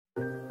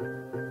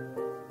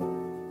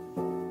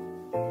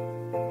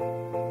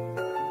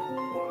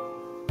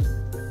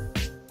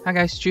Hi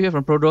guys, Stu here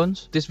from Pro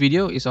Drones. This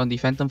video is on the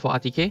Phantom for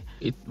RTK.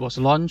 It was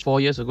launched 4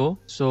 years ago,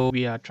 so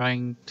we are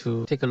trying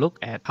to take a look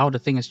at how the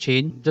thing has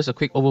changed. Just a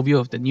quick overview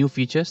of the new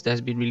features that has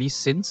been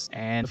released since,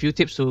 and a few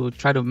tips to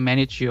try to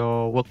manage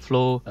your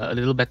workflow a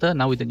little better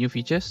now with the new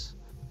features.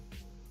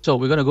 So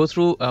we're going to go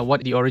through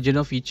what the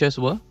original features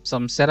were,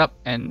 some setup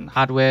and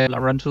hardware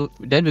run through.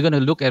 Then we're going to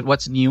look at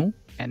what's new.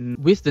 And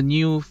with the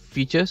new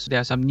features, there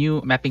are some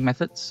new mapping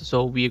methods.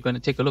 So we're going to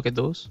take a look at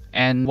those.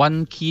 And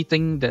one key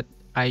thing that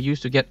I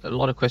used to get a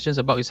lot of questions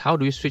about is how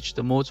do you switch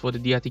the modes for the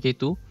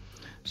DRTK2.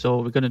 So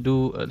we're going to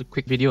do a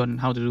quick video on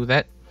how to do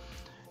that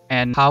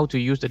and how to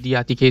use the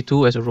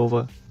DRTK2 as a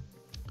rover.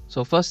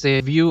 So first, a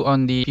view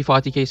on the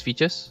P4RTK's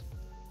features.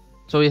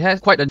 So it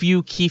has quite a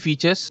few key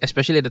features,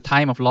 especially at the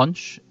time of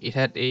launch. It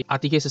had a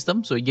RTK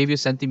system, so it gave you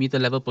centimeter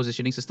level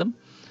positioning system.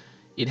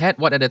 It had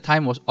what at the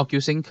time was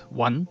OcuSync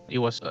 1. It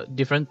was a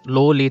different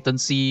low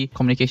latency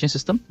communication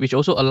system, which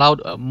also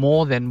allowed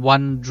more than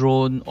one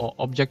drone or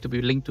object to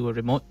be linked to a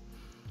remote.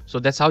 So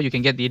that's how you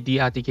can get the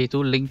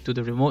DRTK2 linked to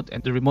the remote,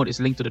 and the remote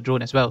is linked to the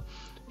drone as well.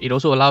 It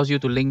also allows you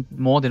to link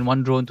more than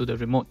one drone to the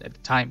remote at the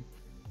time.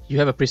 You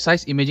have a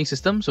precise imaging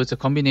system, so it's a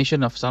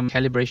combination of some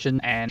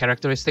calibration and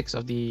characteristics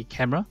of the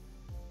camera.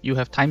 You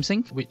have time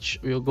sync, which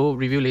we'll go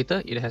review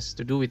later. It has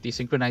to do with the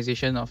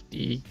synchronization of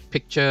the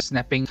picture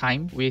snapping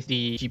time with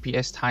the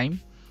GPS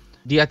time.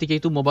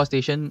 DRTK2 mobile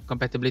station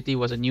compatibility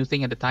was a new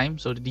thing at the time,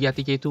 so the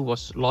DRTK2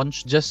 was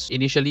launched just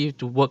initially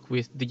to work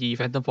with the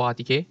Phantom 4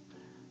 RTK.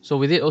 So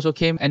with it also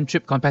came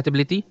N-trip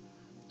compatibility,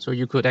 so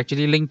you could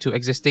actually link to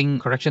existing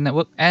correction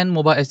network, and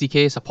mobile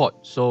SDK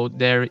support. So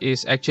there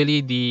is actually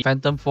the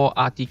Phantom 4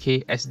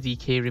 RTK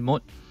SDK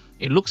remote.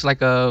 It looks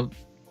like a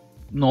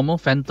normal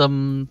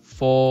Phantom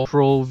 4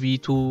 Pro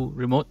V2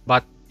 remote,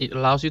 but it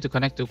allows you to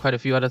connect to quite a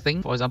few other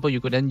things. For example, you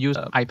could then use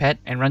an iPad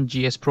and run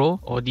GS Pro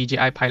or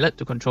DJI Pilot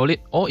to control it,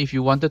 or if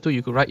you wanted to,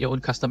 you could write your own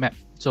custom app.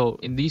 So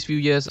in these few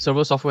years,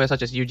 several software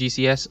such as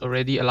UGCS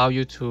already allow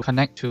you to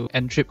connect to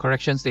N-trip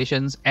correction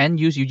stations and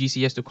use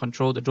UGCS to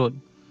control the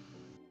drone.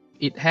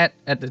 It had,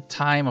 at the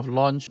time of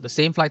launch, the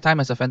same flight time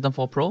as a Phantom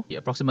 4 Pro,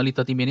 approximately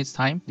 30 minutes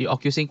time. The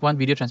OcuSync 1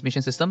 video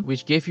transmission system,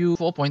 which gave you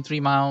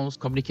 4.3 miles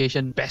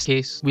communication best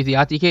case. With the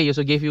RTK, it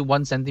also gave you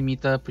 1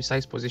 centimeter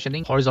precise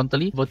positioning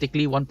horizontally,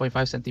 vertically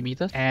 1.5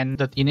 centimeters. And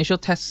the initial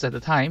tests at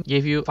the time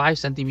gave you 5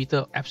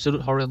 centimeter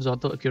absolute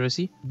horizontal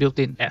accuracy built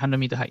in at 100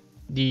 meter height.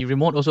 The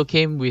remote also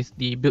came with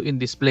the built-in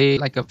display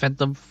like a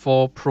Phantom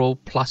 4 Pro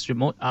Plus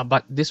remote,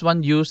 but this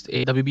one used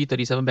a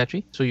WB37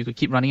 battery, so you could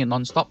keep running it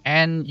non-stop,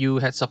 and you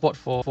had support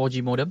for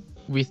 4G modem.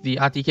 With the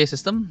RTK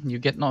system, you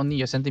get not only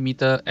your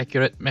centimeter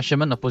accurate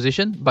measurement of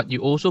position, but you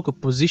also could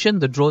position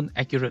the drone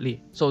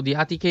accurately. So the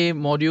RTK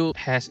module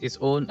has its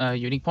own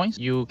unique points.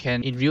 You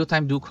can in real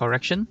time do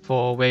correction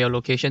for where your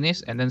location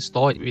is and then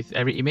store it with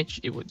every image.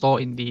 It would store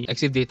in the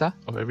EXIF data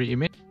of every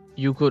image.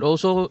 You could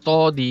also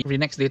store the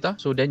RENEX data,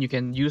 so then you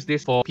can use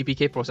this for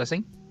PPK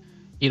processing.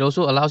 It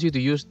also allows you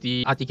to use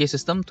the RTK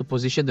system to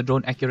position the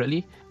drone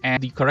accurately,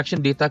 and the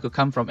correction data could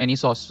come from any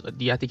source,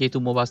 the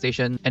RTK2 mobile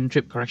station,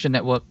 N-trip correction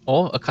network,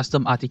 or a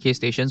custom RTK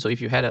station. So if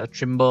you had a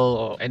Trimble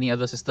or any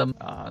other system,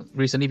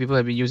 recently people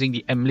have been using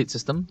the MLIT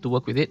system to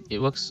work with it.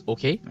 It works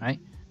okay, right?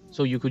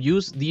 So you could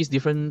use these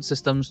different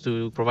systems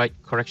to provide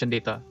correction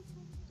data.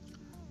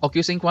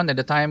 OcuSync 1 at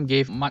the time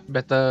gave much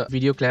better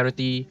video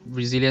clarity,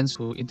 resilience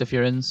to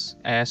interference,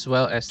 as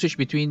well as switch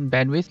between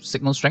bandwidth,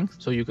 signal strength,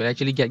 so you could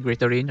actually get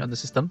greater range on the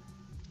system.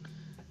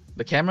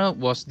 The camera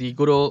was the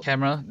good old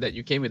camera that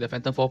you came with the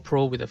Phantom 4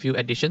 Pro with a few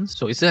additions.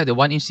 So it still had the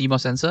 1-inch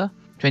CMOS sensor,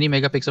 20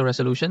 megapixel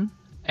resolution,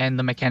 and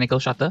the mechanical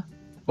shutter.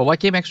 But what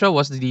came extra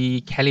was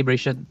the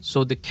calibration.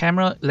 So the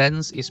camera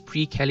lens is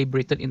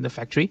pre-calibrated in the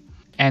factory,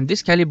 and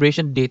this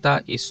calibration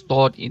data is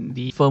stored in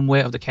the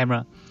firmware of the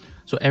camera.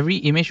 So every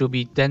image will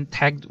be then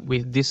tagged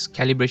with this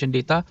calibration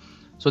data,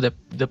 so that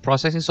the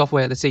processing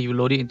software, let's say you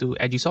load it into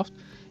Agisoft,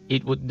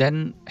 it would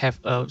then have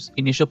an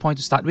initial point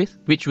to start with,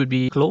 which would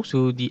be close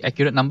to the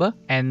accurate number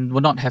and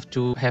would not have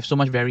to have so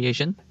much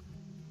variation.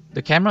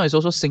 The camera is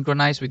also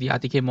synchronized with the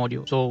RTK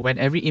module. So when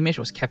every image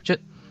was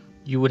captured,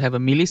 you would have a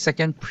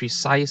millisecond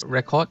precise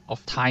record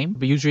of time,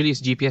 but usually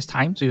it's GPS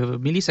time. So you have a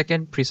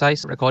millisecond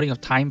precise recording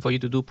of time for you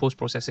to do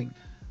post-processing.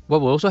 What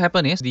will also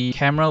happen is the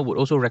camera would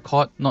also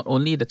record not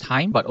only the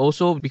time, but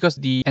also because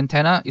the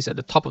antenna is at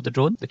the top of the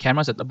drone, the camera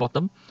is at the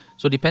bottom.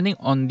 So depending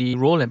on the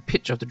roll and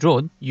pitch of the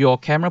drone, your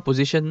camera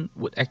position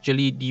would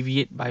actually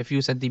deviate by a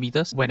few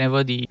centimeters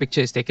whenever the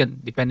picture is taken,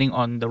 depending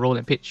on the roll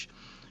and pitch.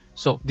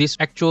 So this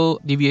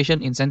actual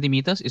deviation in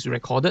centimeters is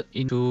recorded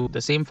into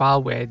the same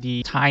file where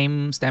the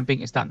time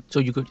stamping is done. So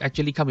you could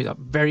actually come with a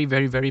very,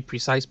 very, very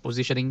precise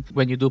positioning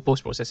when you do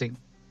post-processing.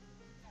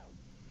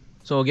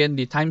 So again,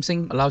 the time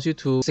sync allows you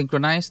to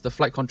synchronize the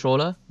flight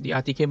controller, the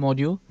RTK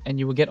module, and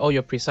you will get all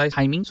your precise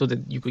timing so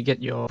that you could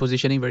get your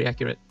positioning very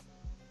accurate.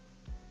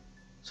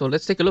 So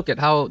let's take a look at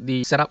how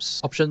the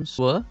setups options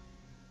were.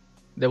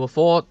 There were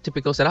 4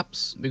 typical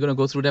setups. We're going to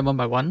go through them one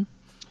by one.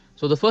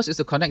 So the first is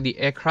to connect the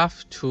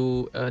aircraft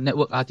to a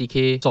network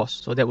RTK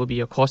source. So that will be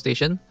your core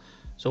station.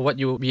 So what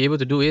you'll be able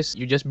to do is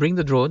you just bring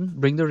the drone,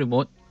 bring the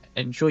remote,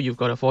 ensure you've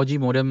got a 4G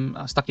modem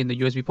stuck in the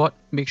USB port.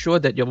 Make sure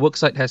that your work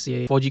site has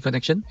a 4G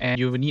connection, and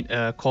you will need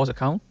a course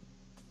account.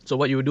 So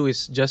what you will do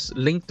is just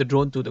link the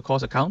drone to the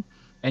course account,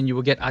 and you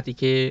will get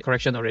RTK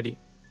correction already.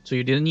 So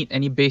you didn't need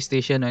any base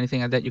station or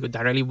anything like that. You could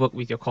directly work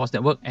with your course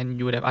network, and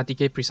you would have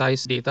RTK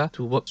precise data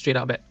to work straight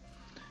out back.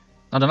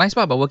 Now the nice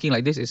part about working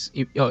like this is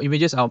your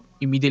images are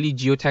immediately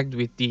geotagged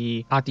with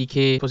the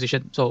RTK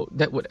position. So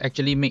that would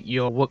actually make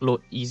your workload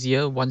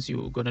easier once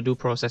you're going to do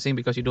processing,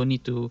 because you don't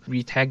need to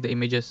retag the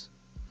images.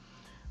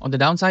 On the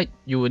downside,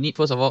 you will need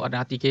first of all an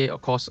RTK or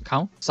course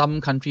account. Some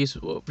countries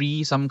will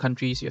free, some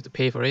countries you have to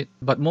pay for it.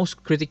 But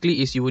most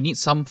critically is you will need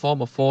some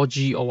form of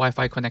 4G or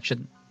Wi-Fi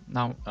connection.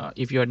 Now,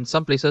 if you're in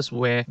some places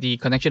where the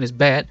connection is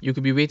bad, you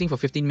could be waiting for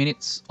 15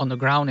 minutes on the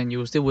ground and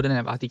you still wouldn't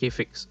have RTK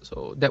fixed.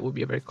 So that would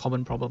be a very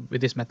common problem with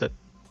this method.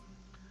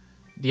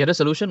 The other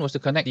solution was to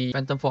connect the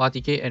Phantom 4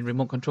 RTK and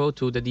remote control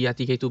to the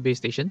DRTK2 base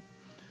station.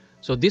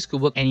 So this could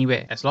work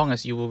anywhere as long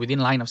as you were within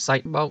line of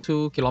sight, about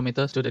 2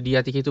 kilometers to the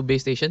DRTK2 base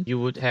station. You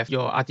would have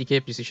your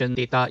RTK precision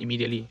data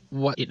immediately.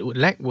 What it would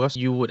lack was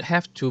you would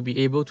have to be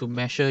able to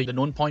measure the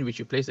known point which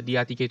you place the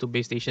DRTK2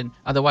 base station.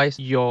 Otherwise,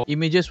 your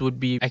images would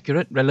be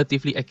accurate,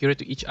 relatively accurate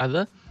to each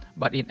other,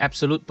 but in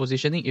absolute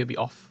positioning, it will be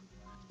off.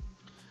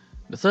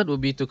 The third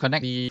would be to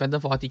connect the Phantom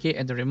 4 RTK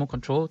and the remote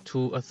control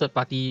to a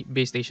third-party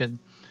base station.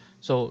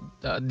 So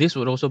this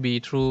would also be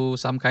through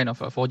some kind of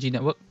a 4G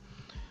network.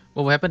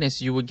 What will happen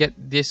is you would get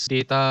this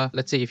data,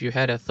 let's say if you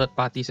had a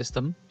third-party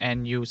system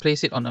and you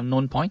place it on a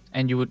known point,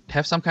 and you would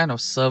have some kind of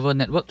server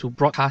network to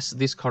broadcast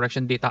this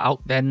correction data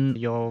out, then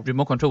your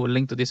remote control will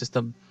link to this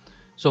system.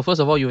 So first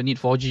of all, you would need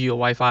 4G or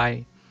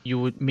Wi-Fi. You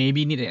would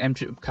maybe need an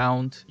M-Trip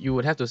account. You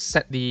would have to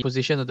set the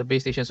position of the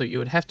base station, so you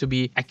would have to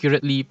be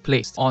accurately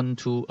placed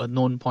onto a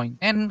known point.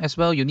 And as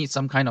well, you need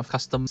some kind of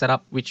custom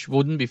setup, which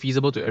wouldn't be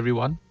feasible to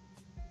everyone.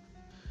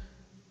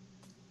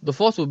 The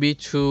fourth would be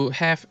to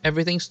have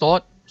everything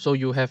stored. So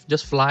you have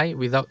just fly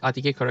without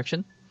RTK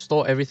correction,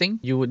 store everything.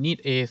 You would need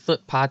a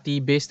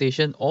third-party base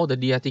station or the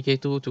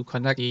DRTK2 to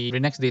connect the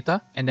Renex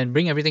data, and then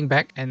bring everything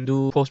back and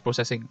do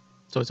post-processing.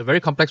 So it's a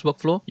very complex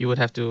workflow. You would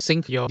have to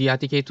sync your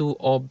DRTK2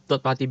 or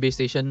third-party base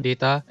station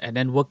data, and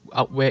then work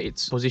out where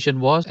its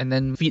position was, and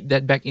then feed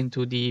that back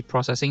into the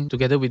processing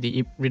together with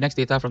the Renex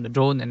data from the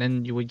drone, and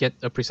then you would get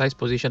a precise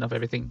position of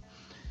everything.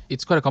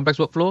 It's quite a complex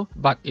workflow,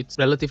 but it's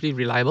relatively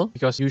reliable,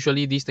 because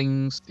usually these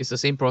things is the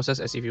same process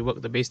as if you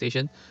work the base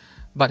station.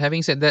 But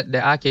having said that,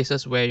 there are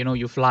cases where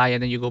you fly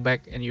and then you go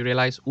back and you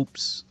realize,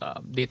 oops,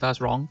 data is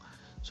wrong.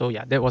 So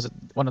yeah, that was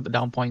one of the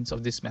down points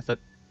of this method.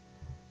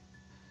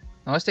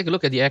 Now let's take a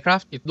look at the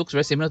aircraft. It looks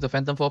very similar to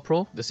Phantom 4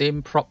 Pro, the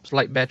same prop,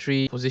 slide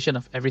battery, position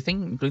of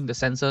everything, including the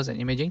sensors and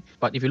imaging.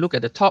 But if you look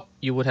at the top,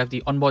 you would have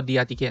the onboard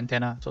DRTK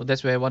antenna. So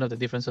that's where one of the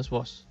differences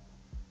was.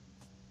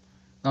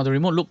 Now the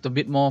remote looked a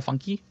bit more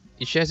funky.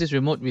 It shares this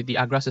remote with the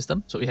Agra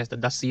system, so it has the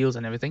dust seals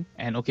and everything.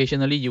 And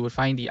occasionally you would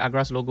find the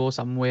Agra's logo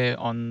somewhere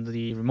on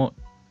the remote.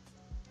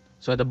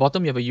 So at the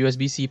bottom you have a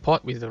USB-C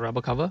port with the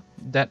rubber cover.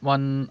 That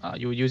one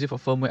you would use it for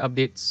firmware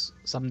updates,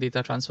 some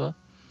data transfer.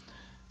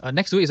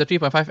 Next to it is a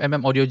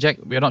 3.5mm audio jack.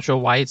 We are not sure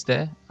why it's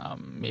there.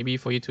 Maybe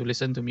for you to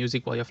listen to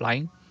music while you're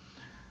flying.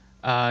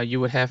 You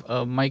would have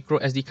a micro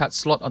SD card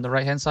slot on the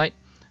right hand side.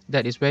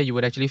 That is where you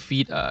would actually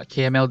feed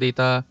KML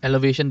data,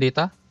 elevation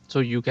data. So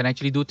you can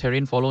actually do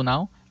terrain follow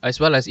now. As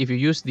well as if you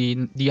use the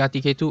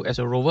DRTK2 as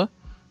a rover,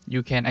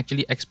 you can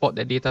actually export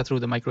that data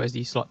through the micro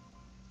SD slot.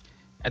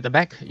 At the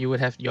back, you would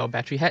have your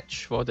battery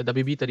hatch for the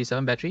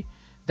WB37 battery.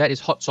 That is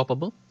hot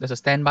swappable. There's a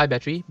standby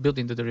battery built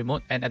into the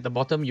remote, and at the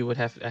bottom you would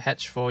have a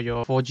hatch for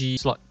your 4G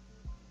slot.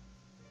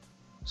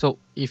 So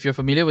if you're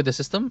familiar with the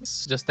system,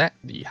 it's just that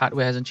the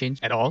hardware hasn't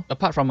changed at all.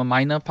 Apart from a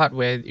minor part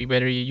where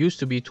it used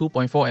to be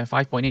 2.4 and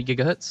 5.8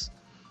 GHz,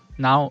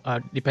 now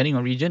depending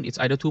on region, it's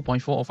either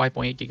 2.4 or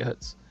 5.8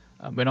 GHz.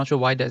 We're not sure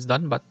why that's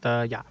done, but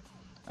yeah,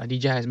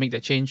 DJI has made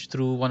that change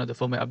through one of the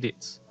firmware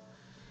updates.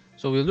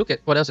 So we'll look at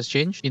what else has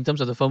changed in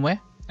terms of the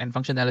firmware and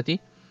functionality.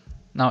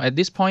 Now at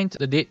this point,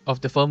 the date of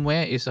the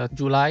firmware is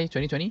July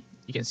 2020.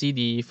 You can see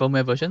the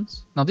firmware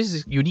versions. Now this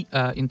is unique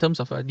in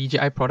terms of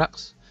DJI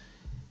products,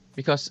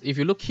 because if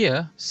you look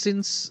here,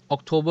 since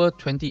October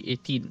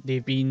 2018,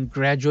 they've been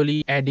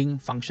gradually adding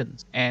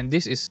functions. And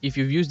this is, if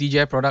you've used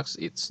DJI products,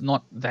 it's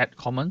not that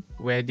common,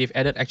 where they've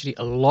added actually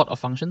a lot of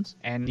functions.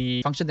 And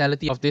the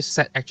functionality of this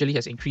set actually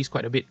has increased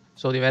quite a bit.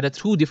 So they've added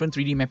 2 different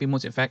 3D mapping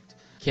modes, in fact.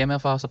 KML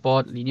file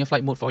support, linear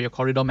flight mode for your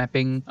corridor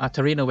mapping,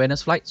 terrain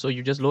awareness flight. So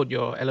you just load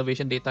your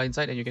elevation data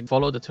inside and you can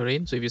follow the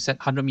terrain. So if you set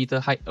 100 meter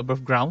height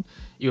above ground,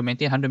 you will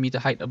maintain 100 meter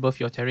height above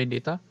your terrain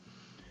data.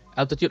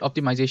 Altitude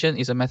optimization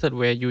is a method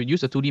where you would use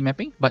the 2D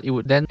mapping, but it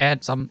would then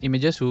add some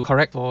images to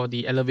correct for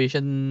the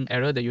elevation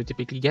error that you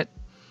typically get.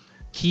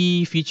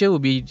 Key feature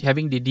would be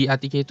having the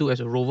DRTK2 as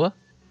a rover.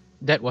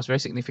 That was very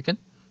significant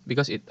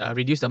because it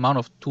reduced the amount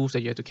of tools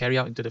that you have to carry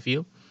out into the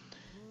field.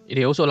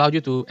 It also allowed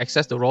you to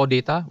access the raw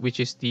data, which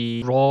is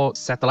the raw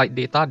satellite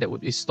data that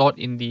is stored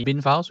in the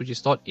bin files, which is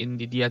stored in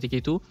the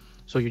DRTK2.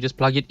 So you just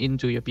plug it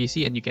into your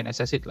PC and you can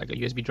access it like a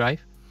USB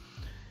drive.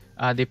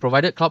 They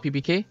provided Cloud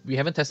PPK. We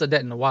haven't tested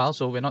that in a while,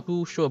 so we're not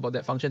too sure about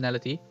that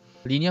functionality.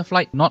 Linear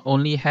Flight not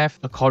only have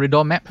a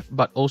corridor map,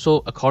 but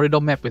also a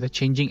corridor map with a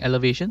changing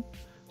elevation.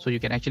 So you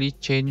can actually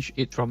change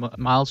it from a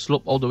mild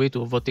slope all the way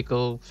to a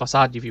vertical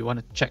facade if you want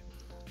to check.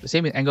 The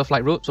same with Angle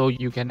Flight Route, so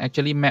you can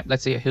actually map,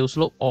 let's say, a hill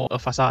slope or a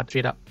facade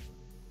straight up.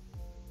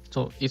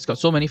 So it's got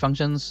so many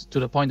functions to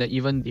the point that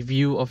even the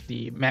view of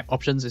the map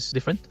options is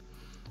different.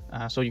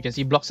 So you can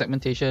see block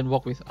segmentation,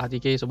 walk with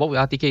RTK. So walk with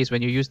RTK is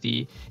when you use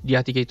the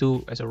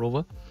RTK2 as a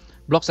rover.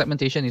 Block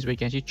segmentation is where you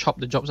can actually chop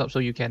the jobs up so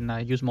you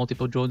can use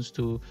multiple drones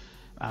to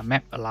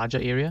map a larger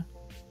area.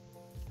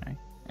 Right?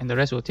 And the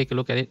rest we'll take a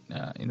look at it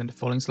in the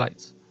following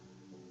slides.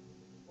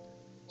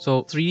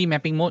 So 3D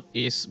mapping mode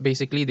is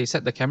basically they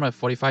set the camera at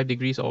 45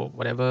 degrees or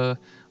whatever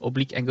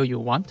oblique angle you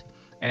want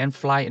and then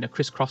fly in a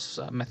crisscross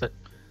method.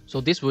 So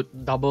this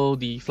would double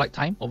the flight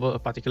time over a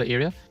particular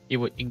area. It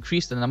would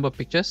increase the number of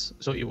pictures,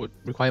 so it would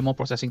require more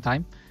processing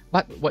time.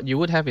 But what you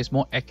would have is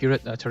more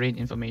accurate terrain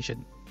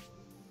information.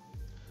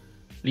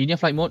 Linear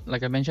flight mode,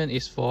 like I mentioned,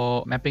 is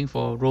for mapping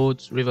for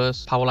roads,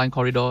 rivers, power line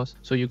corridors.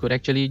 So you could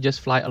actually just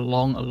fly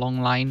along a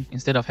long line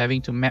instead of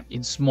having to map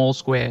in small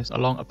squares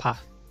along a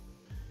path.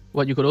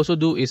 What you could also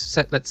do is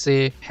set, let's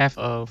say, have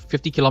a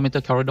 50-kilometer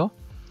corridor,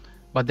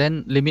 but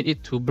then limit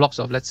it to blocks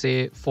of, let's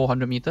say,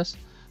 400 meters.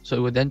 So it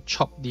would then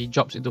chop the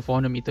jobs into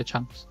 400-meter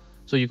chunks.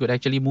 So you could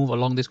actually move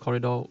along this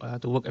corridor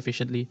to work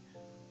efficiently.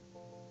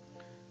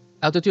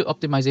 Altitude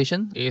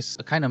optimization is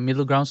a kind of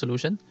middle ground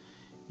solution.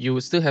 You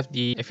would still have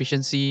the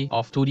efficiency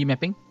of 2D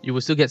mapping. You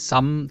will still get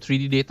some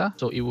 3D data.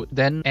 So it would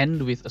then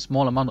end with a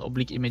small amount of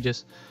oblique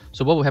images.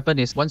 So what will happen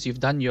is once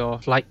you've done your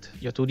flight,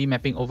 your 2D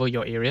mapping over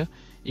your area,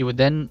 it would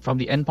then, from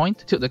the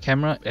endpoint, tilt the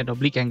camera at an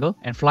oblique angle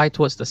and fly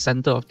towards the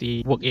center of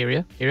the work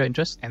area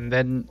interest, and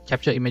then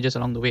capture images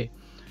along the way.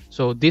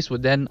 So this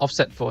would then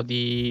offset for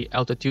the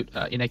altitude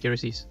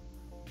inaccuracies.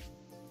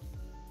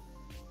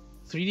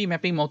 3D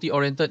mapping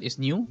multi-oriented is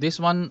new. This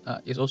one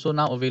is also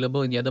now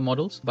available in the other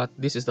models, but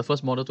this is the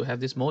first model to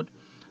have this mode.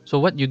 So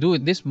what you do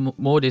with this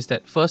mode is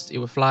that first it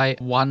will fly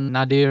one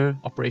nadir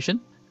operation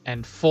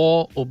and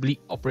 4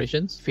 oblique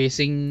operations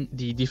facing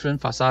the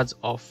different facades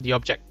of the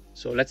object.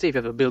 So let's say if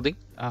you have a building,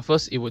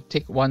 first it would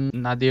take one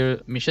nadir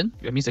mission.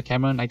 That means the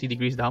camera 90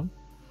 degrees down.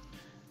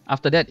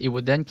 After that, it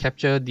would then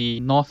capture the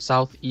north,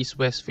 south, east,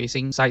 west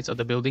facing sides of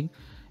the building.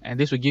 And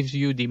this will give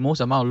you the most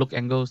amount of look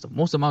angles, the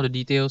most amount of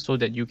detail so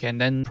that you can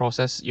then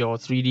process your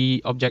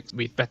 3D objects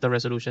with better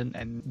resolution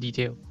and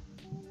detail.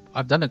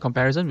 I've done a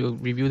comparison, we'll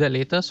review that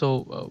later.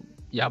 So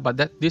yeah,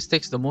 but this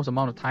takes the most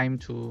amount of time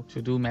to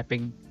do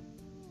mapping.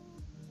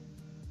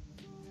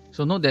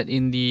 So note that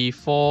in the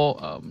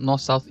 4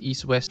 north, south,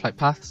 east, west flight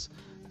paths,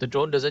 the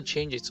drone doesn't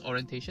change its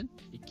orientation.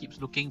 It keeps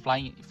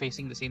flying,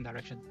 facing the same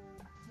direction.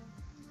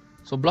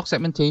 So block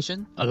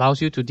segmentation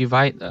allows you to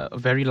divide a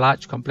very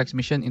large complex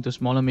mission into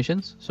smaller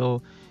missions.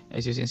 So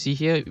as you can see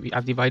here,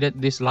 I've divided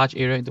this large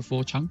area into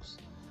 4 chunks.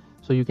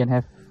 So you can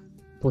have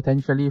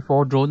potentially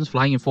 4 drones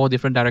flying in 4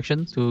 different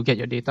directions to get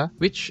your data,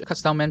 which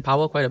cuts down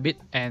manpower quite a bit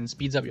and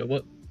speeds up your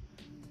work.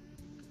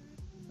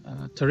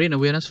 Terrain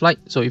awareness flight.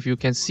 So if you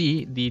can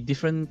see the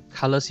different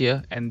colors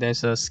here, and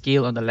there's a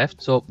scale on the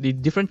left. So the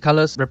different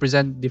colors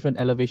represent different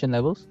elevation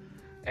levels.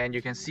 And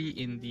you can see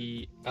in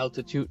the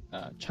altitude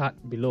chart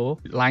below,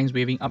 lines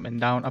waving up and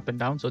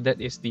down. So that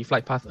is the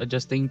flight path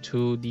adjusting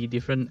to the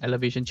different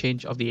elevation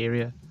change of the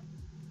area.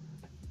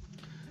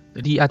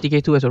 The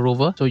RTK2 as a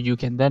rover, so you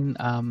can then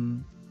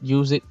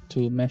use it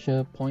to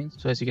measure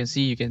points. So as you can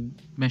see, you can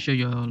measure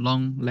your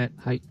long lead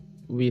height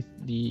with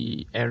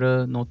the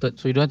error noted.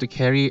 So you don't have to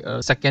carry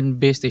a second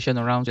base station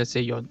around, just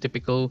say your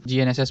typical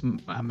GNSS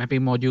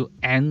mapping module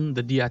and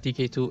the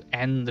RTK2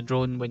 and the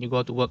drone when you go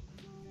out to work.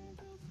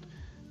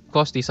 Of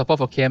course, the support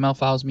for KML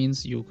files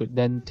means you could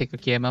then take a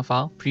KML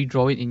file,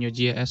 pre-draw it in your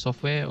GIS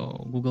software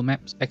or Google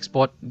Maps,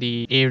 export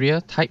the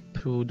area type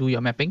to do your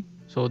mapping.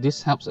 So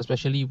this helps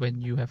especially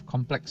when you have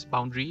complex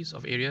boundaries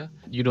of area.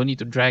 You don't need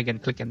to drag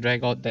and click and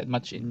drag out that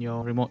much in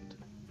your remote.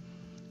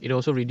 It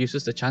also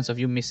reduces the chance of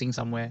you missing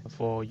somewhere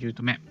for you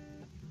to map.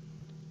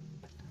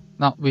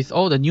 Now, with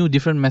all the new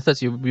different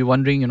methods, you'll be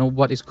wondering,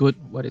 what is good,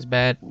 what is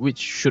bad, which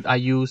should I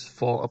use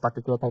for a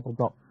particular type of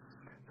job.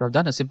 So I've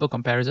done a simple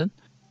comparison.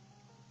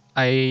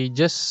 I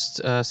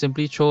just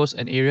simply chose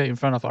an area in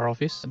front of our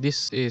office.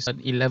 This is an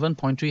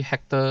 11.3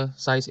 hectare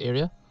size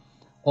area.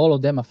 All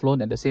of them are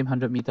flown at the same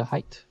 100-meter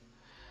height.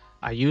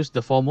 I used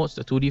the 4 modes,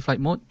 the 2D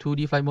flight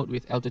mode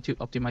with altitude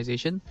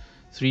optimization,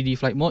 3D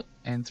flight mode,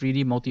 and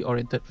 3D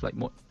multi-oriented flight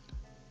mode.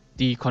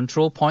 The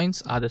control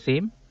points are the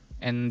same,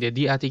 and the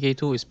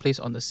RTK2 is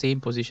placed on the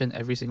same position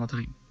every single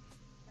time.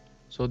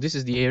 So this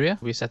is the area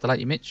with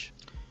satellite image.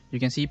 You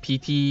can see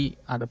PT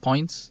are the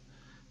points.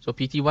 So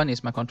PT1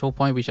 is my control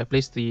point, which I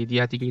placed the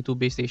RTK2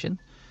 base station.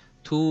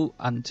 2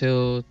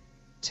 until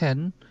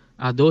 10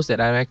 are those that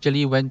I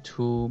actually went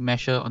to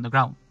measure on the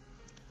ground.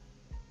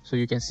 So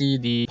you can see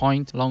the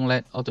point, long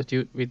lead,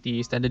 altitude with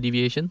the standard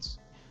deviations.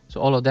 So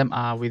all of them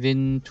are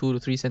within 2 to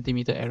 3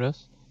 centimeter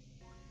errors.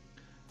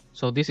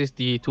 So this is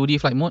the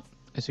 2D flight mode.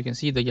 As you can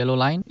see, the yellow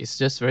line is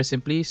just very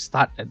simply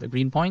start at the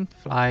green point,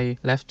 fly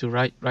left to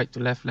right, right to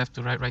left, left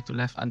to right, right to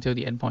left until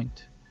the end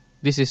point.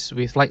 This is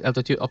with flight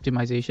altitude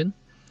optimization.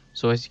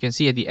 So as you can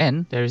see at the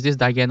end, there is this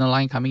diagonal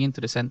line coming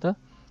into the center.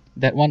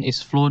 That one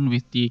is flown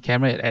with the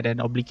camera at an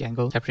oblique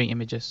angle, capturing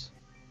images.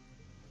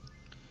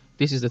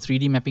 This is the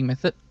 3D mapping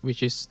method,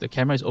 which is the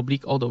camera is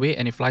oblique all the way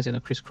and it flies in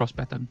a crisscross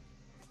pattern.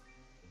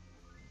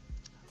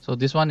 So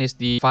this one is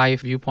the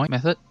 5 viewpoint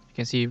method. You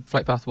can see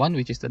flight path 1,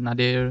 which is the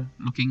nadir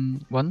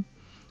looking one,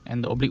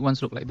 and the oblique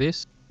ones look like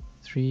this.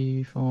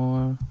 3,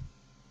 4,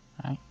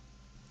 right,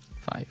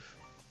 5.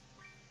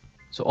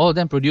 So all of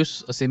them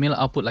produce a similar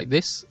output like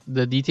this.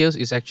 The details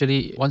is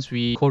actually, once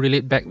we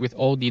correlate back with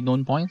all the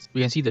known points,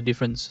 we can see the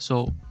difference.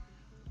 So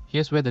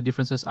here's where the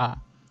differences are.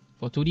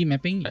 For 2D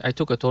mapping, I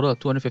took a total of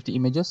 250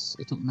 images.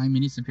 It took 9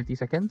 minutes and 50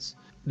 seconds.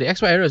 The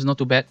XY error is not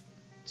too bad.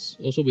 It's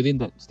also within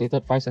the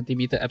stated 5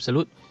 centimeter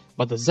absolute,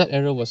 but the Z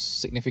error was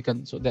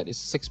significant. So that is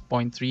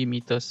 6.3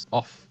 meters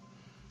off,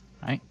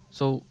 right?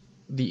 So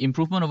the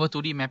improvement over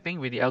 2D mapping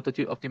with the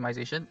altitude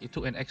optimization, it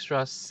took an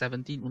extra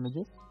 17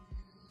 images.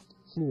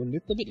 Flew a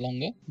little bit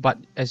longer, but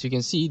as you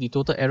can see, the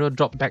total error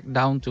dropped back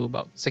down to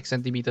about 6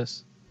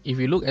 centimeters. If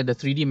you look at the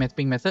 3D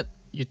mapping method,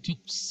 you took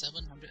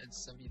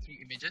 773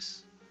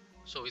 images,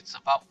 so it's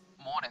about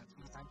more than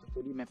 3 times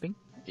the 2D mapping.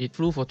 It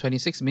flew for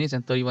 26 minutes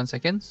and 31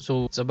 seconds,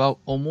 so it's about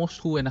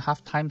almost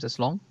 2.5 times as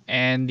long,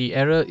 and the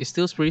error is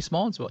still pretty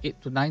small. It's about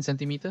 8 to 9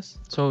 centimeters,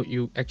 so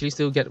you actually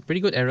still get a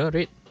pretty good error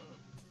rate.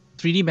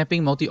 3D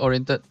mapping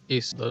multi-oriented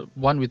is the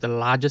one with the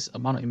largest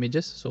amount of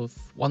images, so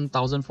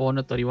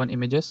 1,431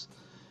 images.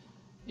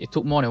 It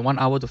took more than 1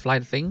 hour to fly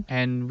the thing,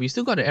 and we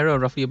still got an error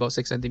of roughly about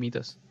 6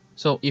 centimeters.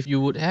 So if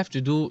you would have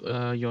to do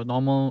your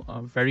normal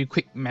very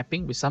quick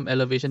mapping with some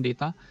elevation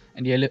data,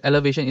 and the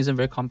elevation isn't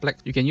very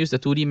complex, you can use the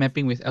 2D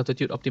mapping with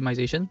altitude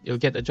optimization. You'll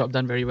get the job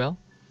done very well.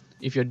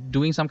 If you're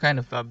doing some kind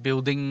of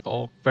building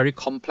or very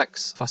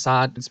complex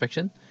facade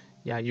inspection,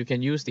 yeah, you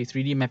can use the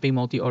 3D mapping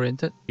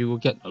multi-oriented. You will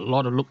get a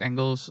lot of look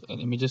angles and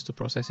images to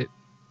process it.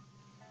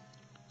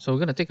 So we're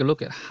going to take a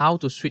look at how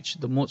to switch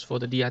the modes for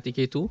the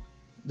DRTK tool.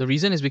 The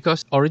reason is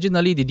because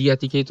originally the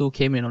DRTK tool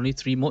came in only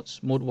 3 modes,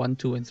 mode 1,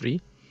 2 and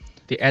 3.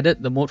 They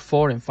added the mode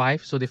 4 and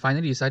 5, so they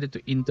finally decided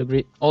to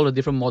integrate all the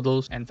different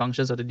models and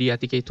functions of the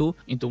DRTK tool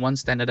into one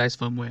standardized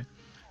firmware.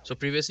 So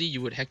previously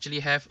you would actually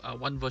have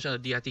one version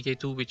of the DRTK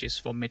tool which is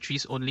for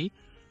matrice only.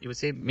 It would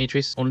say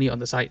matrice only on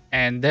the side,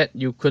 and that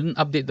you couldn't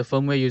update the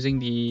firmware using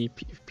the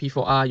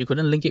P4R, you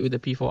couldn't link it with the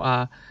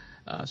P4R,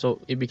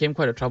 so it became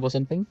quite a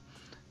troublesome thing.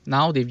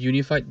 Now they've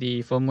unified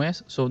the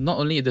firmwares, so not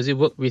only does it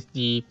work with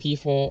the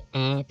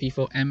P4R,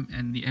 P4M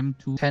and the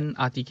M210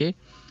 RTK,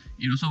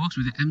 it also works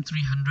with the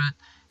M300,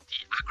 the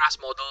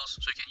Agras models,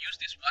 so you can use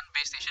this one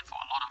base station for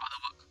a lot of other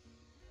work.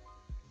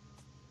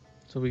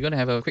 So we're going to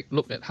have a quick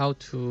look at how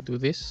to do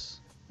this.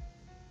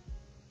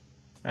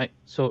 Right,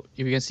 so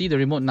if you can see the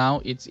remote now,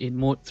 it's in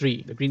mode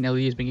 3. The green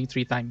LED is blinking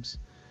 3 times.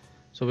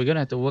 So we're going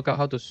to have to work out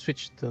how to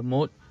switch the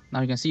mode. Now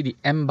you can see the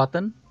M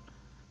button,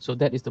 so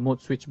that is the mode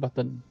switch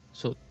button.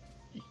 So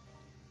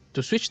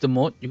to switch the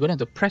mode, you're going to have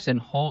to press and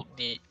hold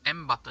the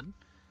M button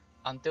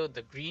until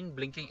the green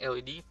blinking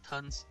LED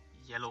turns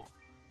yellow.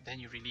 Then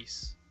you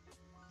release.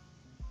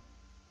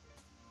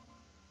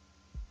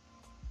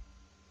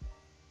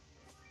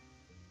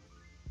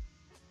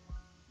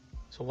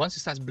 So once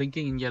it starts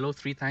blinking in yellow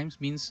 3 times,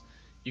 means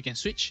you can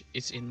switch.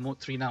 It's in mode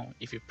 3 now.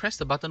 If you press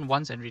the button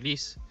once and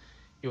release,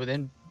 it will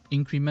then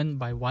increment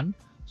by 1.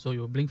 So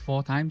you will blink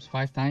 4 times,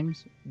 5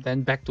 times,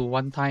 then back to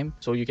 1 time.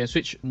 So you can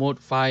switch mode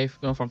 5,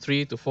 from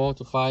 3 to 4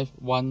 to 5,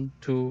 1,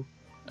 2,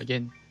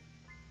 again.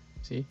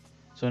 See?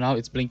 So now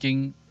it's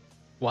blinking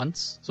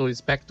once, so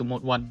it's back to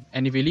mode 1.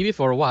 And if you leave it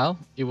for a while,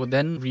 it will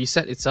then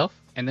reset itself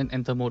and then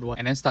enter mode 1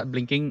 and then start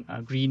blinking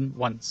green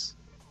once.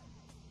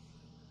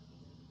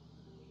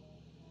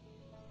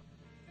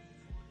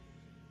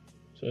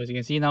 So as you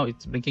can see now,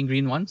 it's blinking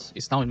green once.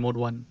 It's now in mode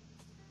 1.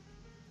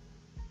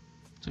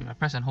 So if I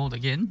press and hold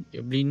again,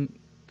 it'll blink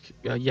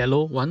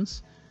yellow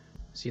once.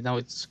 See, now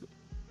it's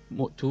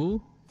mode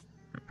 2.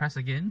 I press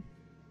again,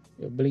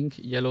 it'll blink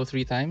yellow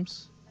 3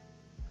 times.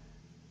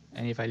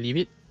 And if I leave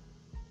it,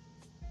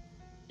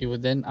 it will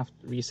then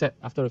reset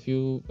after a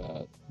few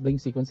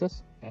blink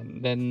sequences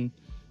and then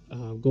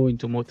go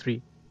into mode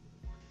 3.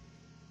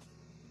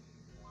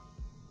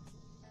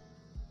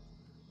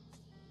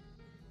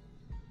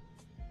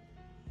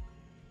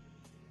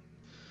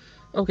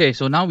 Okay,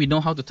 so now we know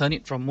how to turn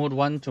it from mode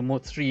 1 to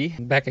mode 3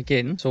 back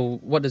again. So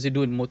what does it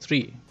do in mode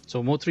 3?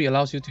 So mode 3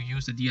 allows you to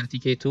use the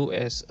DRTK tool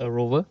as a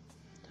rover.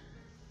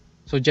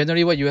 So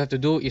generally what you have to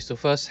do is to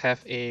first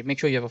make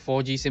sure you have a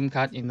 4G SIM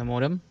card in the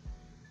modem,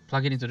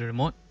 plug it into the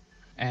remote,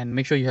 and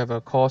make sure you have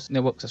a course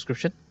network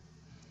subscription.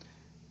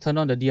 Turn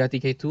on the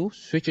DRTK tool,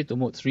 switch it to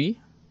mode 3,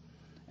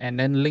 and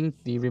then link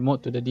the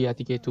remote to the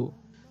DRTK tool.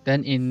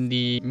 Then in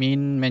the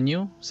main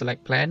menu,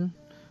 select plan,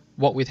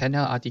 walk with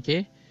handheld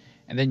RTK,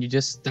 and then you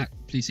just start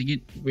placing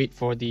it, wait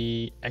for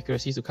the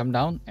accuracy to come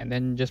down, and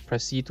then just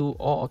press C2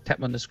 or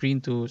tap on the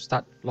screen to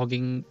start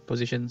logging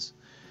positions.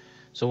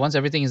 So once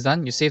everything is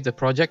done, you save the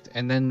project,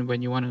 and then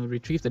when you want to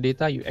retrieve the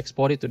data, you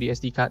export it to the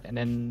SD card, and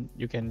then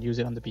you can use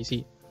it on the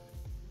PC.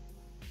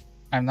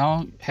 I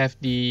now have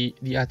the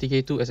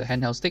RTK2 as a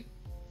handheld stick.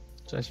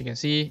 So as you can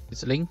see,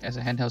 it's linked as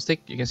a handheld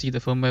stick. You can see the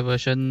firmware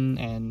version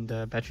and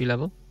the battery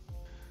level.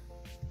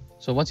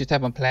 So once you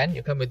tap on plan,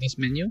 you come with this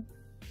menu.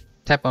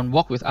 Tap on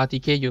walk with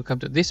RTK, you come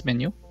to this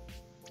menu.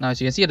 Now as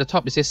you can see at the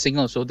top, it says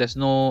signal, so there's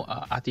no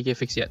RTK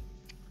fix yet.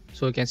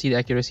 So you can see the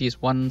accuracy is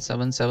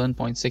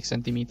 177.6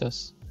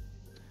 centimeters.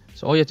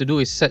 So all you have to do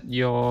is set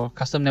your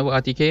custom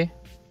network RTK,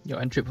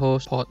 your N-trip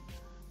host, port,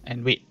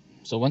 and wait.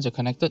 So once you're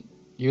connected,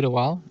 give it a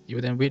while,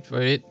 you then wait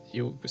for it,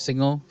 you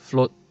signal,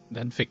 float,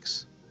 then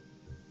fix.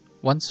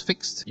 Once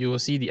fixed, you will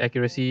see the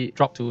accuracy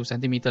drop to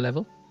centimeter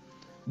level.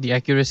 The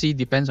accuracy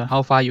depends on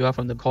how far you are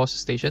from the course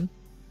station.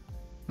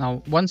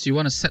 Now, once you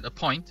want to set a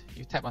point,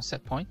 you tap on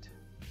set point.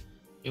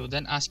 It will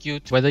then ask you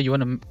whether you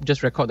want to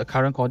just record the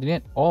current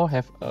coordinate or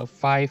have a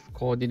 5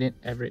 coordinate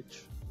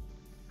average.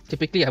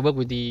 Typically, I work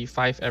with the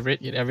 5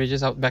 average. It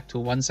averages out back to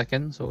 1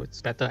 second, so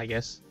it's better, I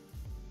guess.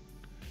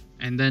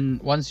 And then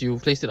once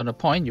you've placed it on a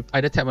point, you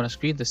either tap on the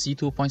screen the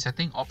C2 point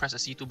setting or press the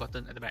C2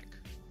 button at the back.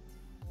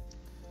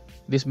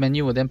 This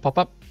menu will then pop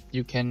up.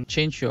 You can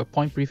change your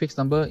point prefix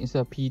number. Instead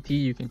of PT,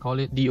 you can call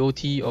it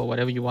DOT or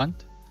whatever you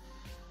want.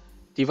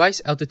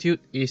 Device altitude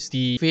is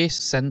the face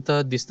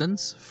center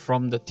distance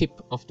from the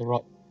tip of the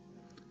rod.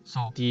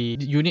 So the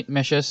unit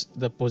measures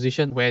the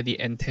position where the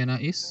antenna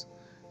is,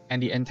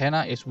 and the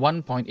antenna is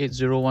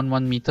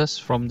 1.8011 meters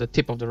from the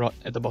tip of the rod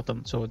at the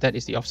bottom. So that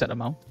is the offset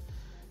amount.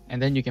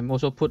 And then you can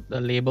also put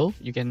a label.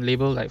 You can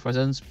label, like for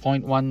instance,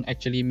 0.1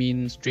 actually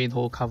means drain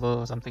hole cover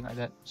or something like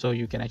that. So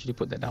you can actually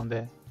put that down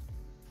there.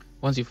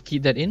 Once you've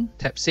keyed that in,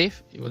 tap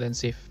save, it will then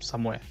save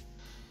somewhere.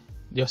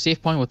 Your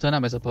save point will turn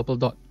up as a purple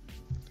dot.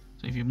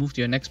 So if you move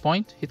to your next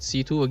point, hit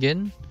C2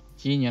 again,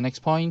 key in your next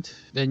point,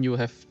 then you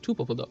have 2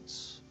 purple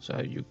dots.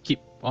 So you keep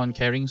on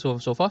carrying so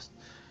forth.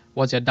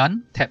 Once you're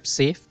done, tap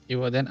save. It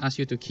will then ask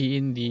you to key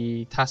in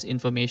the task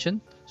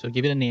information. So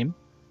give it a name,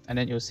 and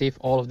then you'll save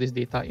all of this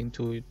data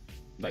into,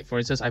 like for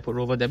instance, I put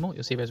rover demo,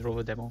 you'll save as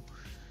rover demo.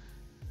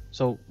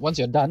 So once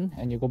you're done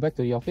and you go back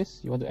to the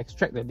office, you want to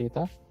extract that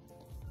data,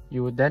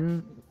 you would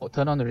then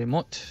turn on the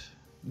remote,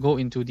 go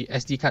into the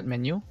SD card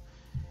menu,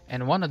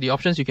 and one of the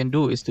options you can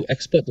do is to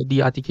export the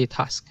DRTK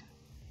task.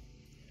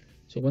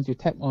 So once you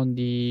tap on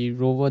the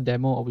rover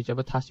demo or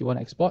whichever task you want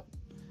to export,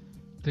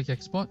 click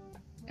export,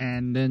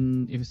 and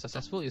then if it's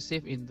successful, you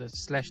save in the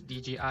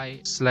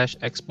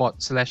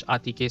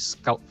 /DJI/export/RTK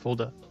scout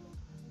folder.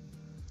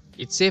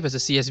 It's saved as a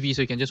CSV,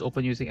 so you can just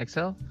open using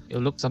Excel.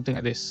 It'll look something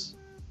like this.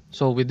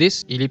 So with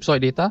this ellipsoid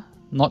data,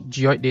 not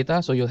geoid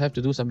data, so you'll have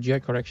to do some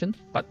geoid correction.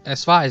 But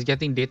as far as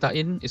getting data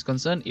in is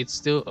concerned, it's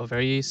still a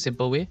very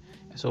simple way.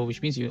 So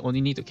which means you only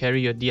need to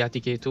carry your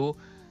DRTK2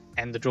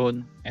 and the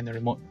drone and the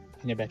remote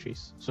and your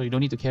batteries. So you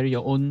don't need to carry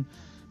your own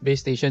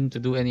base station to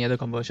do any other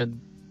conversion.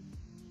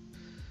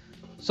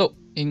 So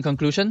in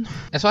conclusion,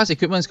 as far as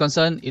equipment is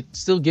concerned, it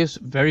still gives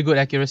very good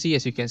accuracy.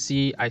 As you can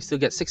see, I still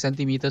get 6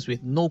 centimeters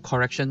with no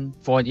correction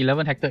for an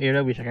 11 hectare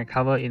area, which I can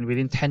cover in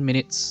within 10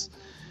 minutes.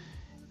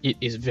 It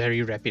is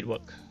very rapid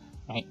work,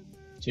 right?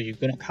 So you're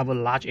going to cover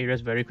large areas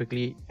very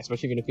quickly,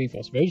 especially if you're looking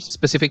for very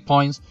specific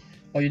points,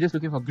 or you're just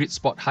looking for grid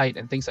spot height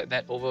and things like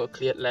that over a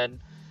cleared land.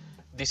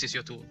 This is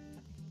your tool.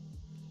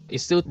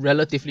 It's still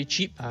relatively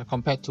cheap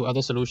compared to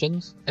other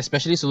solutions,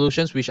 especially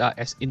solutions which are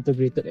as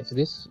integrated as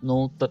this.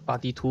 No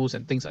third-party tools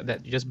and things like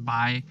that. You just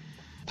buy,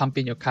 pump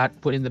in your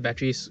card, put in the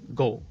batteries,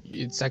 go.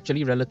 It's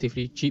actually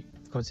relatively cheap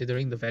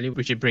considering the value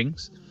which it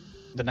brings.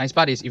 The nice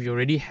part is if you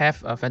already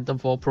have a Phantom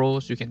 4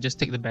 Pros, you can just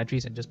take the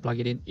batteries and just plug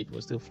it in. It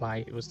will still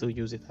fly, it will still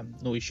use it,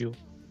 no issue.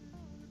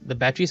 The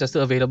batteries are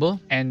still available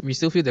and we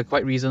still feel they're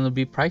quite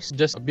reasonably priced.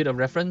 Just a bit of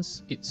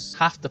reference, it's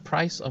half the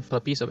price of a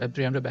piece of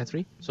M300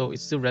 battery, so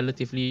it's still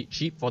relatively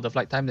cheap for the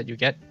flight time that you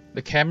get.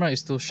 The camera is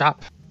still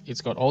sharp,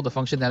 it's got all the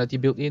functionality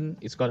built in,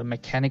 it's got a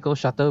mechanical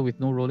shutter with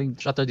no rolling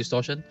shutter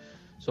distortion.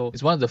 So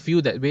it's one of the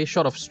few that way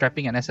short of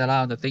strapping an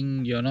SLR on the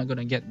thing, you're not going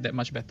to get that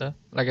much better.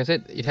 Like I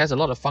said, it has a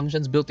lot of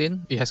functions built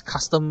in. It has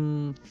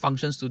custom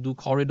functions to do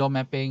corridor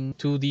mapping,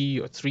 2D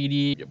or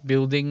 3D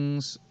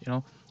buildings,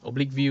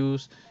 oblique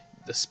views,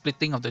 the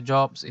splitting of the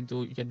jobs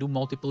into, you can do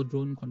multiple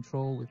drone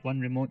control with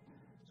one remote.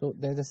 So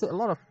there's still a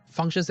lot of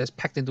functions that's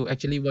packed into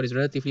actually what is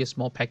relatively a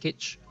small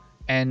package.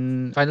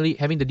 And finally,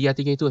 having the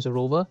DRTK2 as a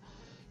rover,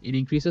 it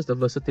increases the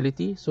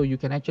versatility. So you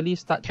can actually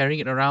start carrying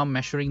it around,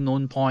 measuring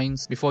known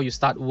points before you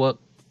start work.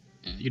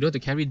 You don't have to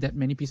carry that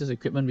many pieces of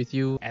equipment with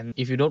you. And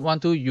if you don't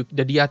want to,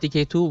 the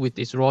DRTK2 with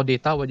its raw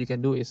data, what you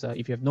can do is,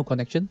 if you have no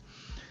connection,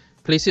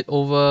 place it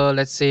over,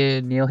 let's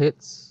say, nail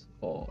heads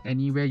or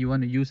anywhere you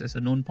want to use as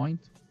a known point.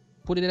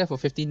 Put it there for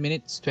 15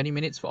 minutes, 20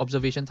 minutes for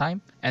observation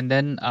time, and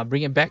then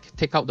bring it back,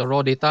 take out the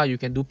raw data, you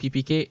can do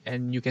PPK,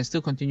 and you can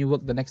still continue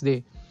work the next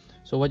day.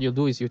 So what you'll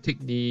do is you take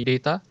the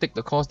data, take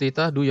the course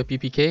data, do your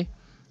PPK,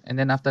 and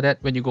then after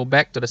that, when you go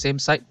back to the same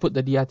site, put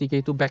the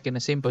DRTK2 back in the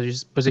same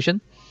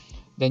position,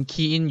 then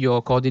key in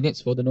your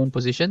coordinates for the known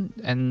position,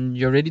 and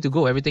you're ready to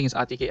go. Everything is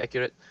RTK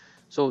accurate.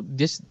 So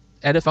this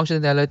added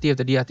functionality of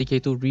the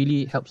RTK tool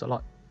really helps a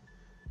lot.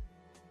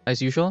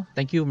 As usual,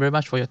 thank you very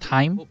much for your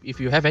time. If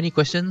you have any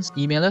questions,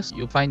 email us.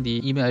 You'll find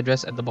the email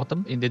address at the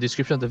bottom in the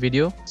description of the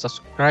video.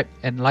 Subscribe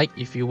and like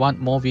if you want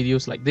more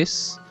videos like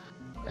this.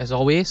 As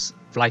always,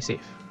 fly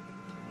safe.